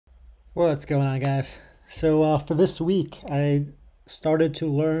What's going on, guys? So, for this week, I started to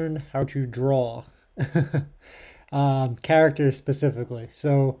learn how to draw characters specifically.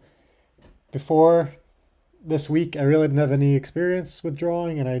 So, before this week, I really didn't have any experience with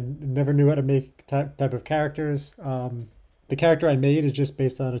drawing, and I never knew how to make type of characters. The character I made is just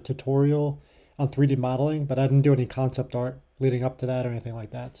based on a tutorial on 3D modeling, but I didn't do any concept art leading up to that or anything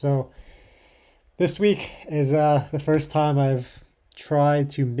like that. So, this week is the first time I've tried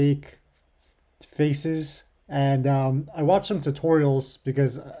to make faces, and I watched some tutorials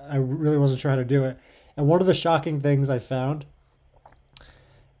because I really wasn't sure how to do it. And one of the shocking things I found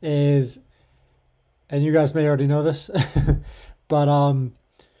is, and you guys may already know this, but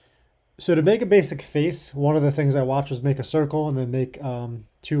so to make a basic face, one of the things I watched was make a circle and then make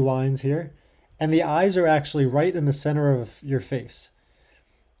two lines here, and the eyes are actually right in the center of your face.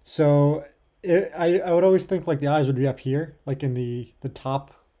 So I would always think like the eyes would be up here, like in the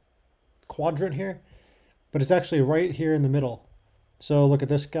top quadrant here, but it's actually right here in the middle. So look at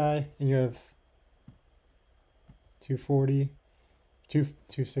this guy, and you have 240,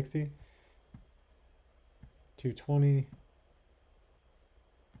 260, 220.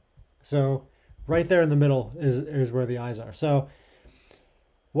 So right there in the middle is where the eyes are. So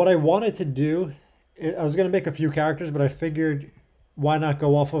what I wanted to do, I was going to make a few characters, but I figured why not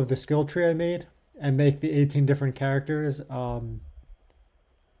go off of the skill tree I made and make the 18 different characters,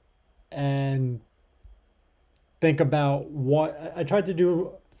 and think about what I tried to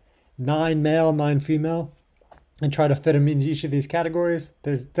do: 9 male, 9 female, and try to fit them in each of these categories.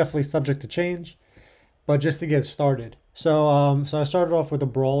 There's definitely subject to change, but just to get started. So I started off with a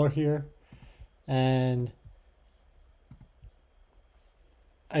brawler here, and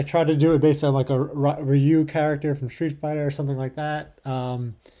I tried to do it based on like a Ryu character from Street Fighter or something like that.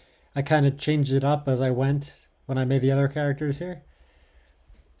 I kind of changed it up as I went when I made the other characters here,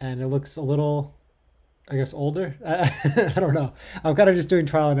 and it looks a little, I guess, older. I don't know. I'm kind of just doing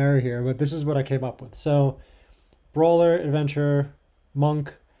trial and error here, but this is what I came up with. So, brawler, adventurer,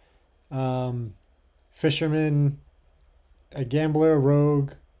 monk, fisherman, a gambler,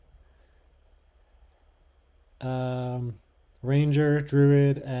 rogue, ranger,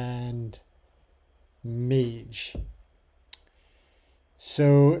 druid, and mage.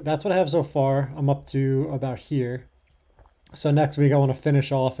 So that's what I have so far. I'm up to about here. So next week I want to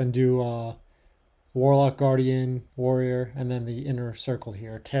finish off and do warlock, guardian, warrior, and then the inner circle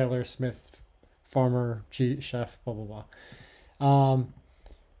here: tailor, smith, farmer, chef, blah blah blah.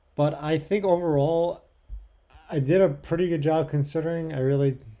 But I think overall I did a pretty good job, considering I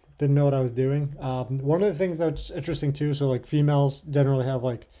really didn't know what I was doing. One of the things that's interesting too, so like females generally have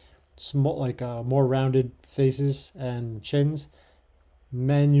like small, like more rounded faces and chins.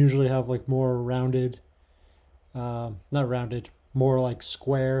 Men usually have like more rounded, not rounded, more like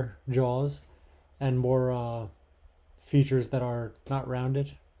square jaws, and more features that are not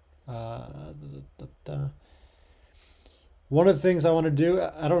rounded. Uh, One of the things I want to do,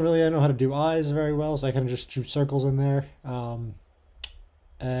 I don't really know how to do eyes very well, so I kind of just shoot circles in there.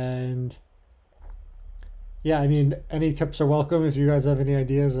 And yeah, I mean, any tips are welcome if you guys have any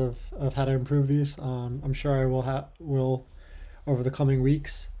ideas of how to improve these. I'm sure I will over the coming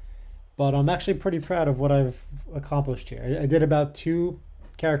weeks. But I'm actually pretty proud of what I've accomplished here. I did about 2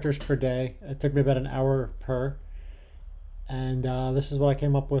 characters per day. It took me about an hour per, and this is what I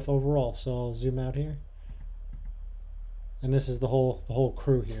came up with overall. So I'll zoom out here, and this is the whole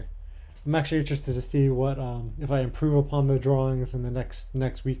crew here. I'm actually interested to see what, if I improve upon the drawings in the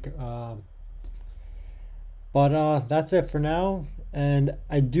next week. But that's it for now. And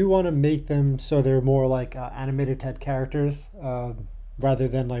I do want to make them so they're more like animated type characters, rather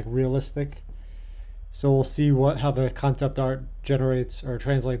than like realistic. So we'll see how the concept art generates or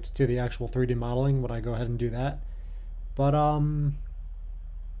translates to the actual 3D modeling when I go ahead and do that. But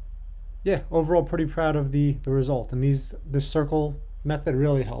yeah, overall pretty proud of the result. And this circle method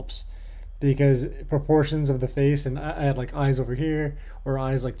really helps, because proportions of the face, and I had like eyes over here or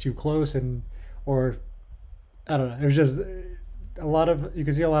eyes like too close, and or I don't know. It was just a lot of, you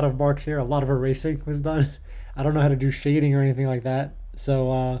can see a lot of marks here. A lot of erasing was done. I don't know how to do shading or anything like that.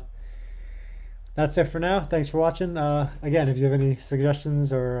 So that's it for now. Thanks for watching. Again, if you have any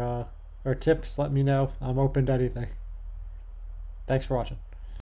suggestions or tips, let me know. I'm open to anything. Thanks for watching.